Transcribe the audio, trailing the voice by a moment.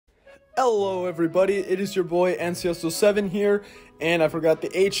Hello everybody, it is your boy NCSO7 here, and I forgot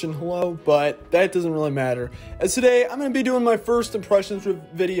the H in hello, but that doesn't really matter. As today, I'm going to be doing my first impressions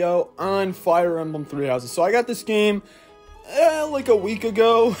video on Fire Emblem Three Houses. So I got this game, like a week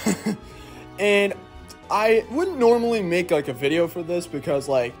ago, and I wouldn't normally make like a video for this because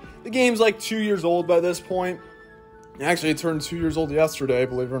like, the game's like 2 years old by this point. Actually, it turned 2 years old yesterday,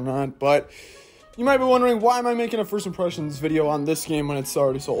 believe it or not, but you might be wondering, why am I making a first impressions video on this game when it's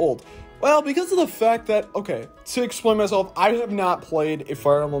already so old? Well, because of the fact that, okay, to explain myself, I have not played a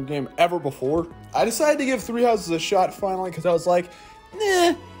Fire Emblem game ever before. I decided to give Three Houses a shot finally because I was like,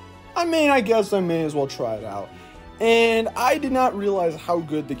 I guess I may as well try it out. And I did not realize how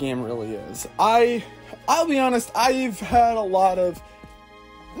good the game really is. I'll be honest, I've had a lot of,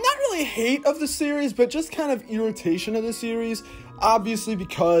 not really hate of the series, but just kind of irritation of the series. Obviously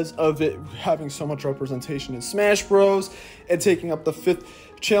because of it having so much representation in Smash Bros. And taking up the 5th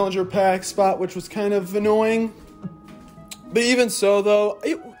Challenger Pack spot, which was kind of annoying. But even so, though,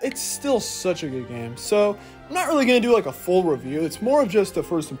 it's still such a good game. So, I'm not really going to do like a full review. It's more of just the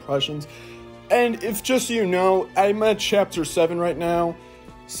first impressions. And if just so you know, I'm at Chapter 7 right now.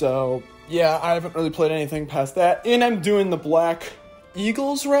 So, yeah, I haven't really played anything past that. And I'm doing the Black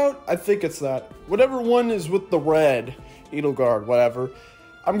Eagles route. I think it's that. Whatever one is with the red. Edelgard, whatever.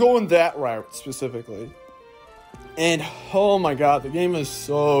 I'm going that route specifically. And oh my god, the game is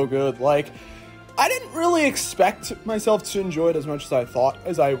so good. Like, I didn't really expect myself to enjoy it as much as I thought,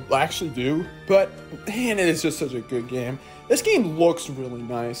 as I actually do. But man, it is just such a good game. This game looks really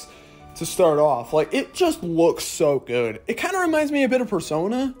nice to start off. Like, it just looks so good. It kind of reminds me a bit of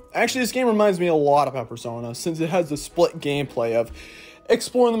Persona. Actually, this game reminds me a lot about Persona, since it has the split gameplay of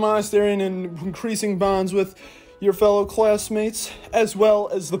exploring the monastery and increasing bonds with your fellow classmates, as well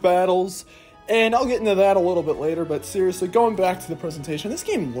as the battles, and I'll get into that a little bit later, but seriously, going back to the presentation, this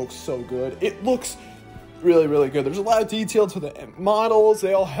game looks so good. It looks really, really good. There's a lot of detail to the models.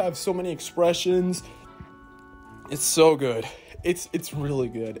 They all have so many expressions. It's so good. It's really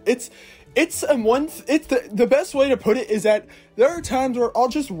good. The best way to put it is that there are times where I'll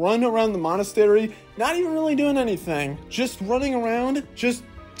just run around the monastery, not even really doing anything, just running around, just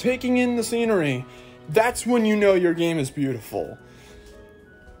taking in the scenery. That's when you know your game is beautiful.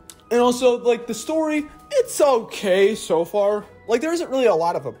 And also, like, the story, it's okay so far. Like, there isn't really a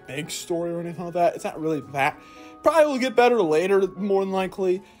lot of a big story or anything like that. It's not really that. Probably will get better later, more than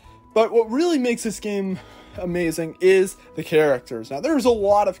likely. But what really makes this game amazing is the characters. Now, there's a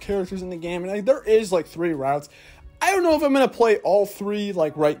lot of characters in the game, and there is, like, 3 routes. I don't know if I'm going to play all 3,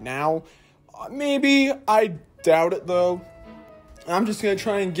 like, right now. Maybe. I doubt it, though. I'm just going to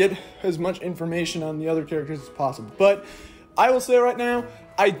try and get as much information on the other characters as possible. But I will say right now,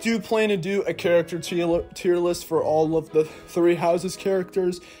 I do plan to do a character tier list for all of the Three Houses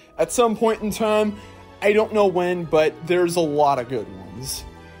characters at some point in time. I don't know when, but there's a lot of good ones.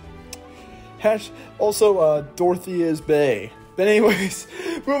 Also, Dorothy is Bay. But anyways,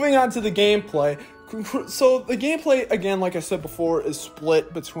 moving on to the gameplay. So the gameplay, again, like I said before, is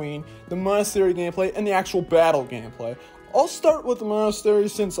split between the monastery gameplay and the actual battle gameplay. I'll start with the monastery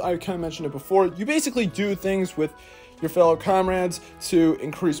since I kind of mentioned it before. You basically do things with your fellow comrades to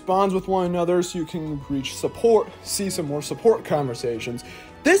increase bonds with one another so you can reach support, see some more support conversations.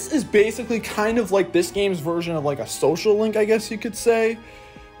 This is basically kind of like this game's version of like a social link, I guess you could say,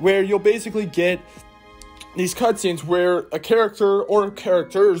 where you'll basically get these cutscenes where a character or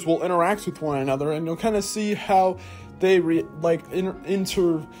characters will interact with one another, and you'll kind of see how they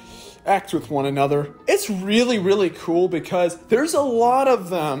interact with one another. It's really, really cool because there's a lot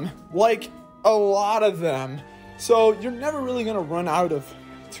of them, like a lot of them. So you're never really going to run out of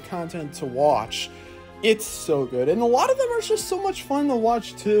content to watch. It's so good. And a lot of them are just so much fun to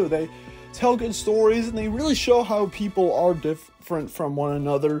watch too. They tell good stories and they really show how people are different from one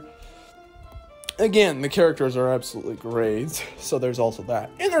another. Again, the characters are absolutely great. So there's also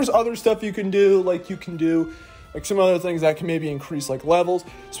that. And there's other stuff you can do, like some other things that can maybe increase like levels,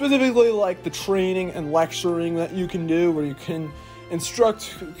 specifically like the training and lecturing that you can do, where you can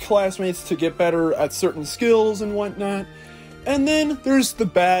instruct classmates to get better at certain skills and whatnot. And then there's the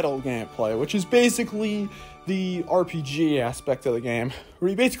battle gameplay, which is basically the RPG aspect of the game, where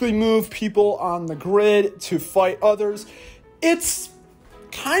you basically move people on the grid to fight others. It's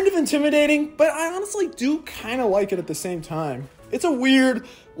kind of intimidating, but I honestly do kind of like it at the same time. It's a weird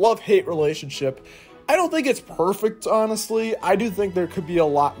love-hate relationship. I don't think it's perfect, honestly. I do think there could be a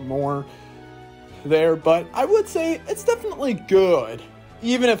lot more there, but I would say it's definitely good,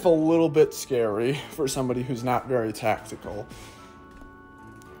 even if a little bit scary for somebody who's not very tactical.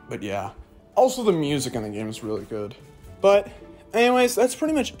 But yeah. Also, the music in the game is really good. But anyways, that's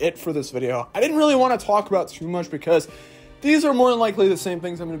pretty much it for this video. I didn't really want to talk about too much because these are more than likely the same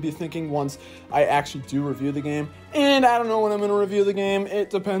things I'm going to be thinking once I actually do review the game. And I don't know when I'm going to review the game. It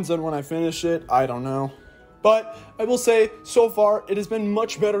depends on when I finish it. I don't know. But I will say, so far, it has been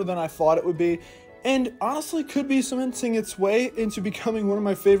much better than I thought it would be. And honestly, could be cementing its way into becoming one of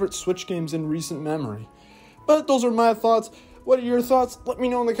my favorite Switch games in recent memory. But those are my thoughts. What are your thoughts? Let me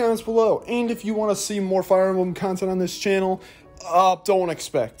know in the comments below. And if you want to see more Fire Emblem content on this channel, don't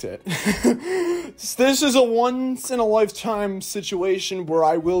expect it. This is a once-in-a-lifetime situation where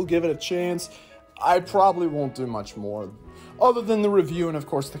I will give it a chance. I probably won't do much more, other than the review and, of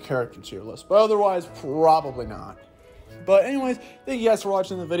course, the character tier list. But otherwise, probably not. But anyways, thank you guys for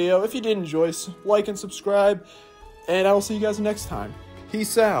watching the video. If you did enjoy, like and subscribe. And I will see you guys next time.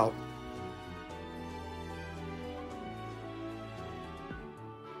 Peace out.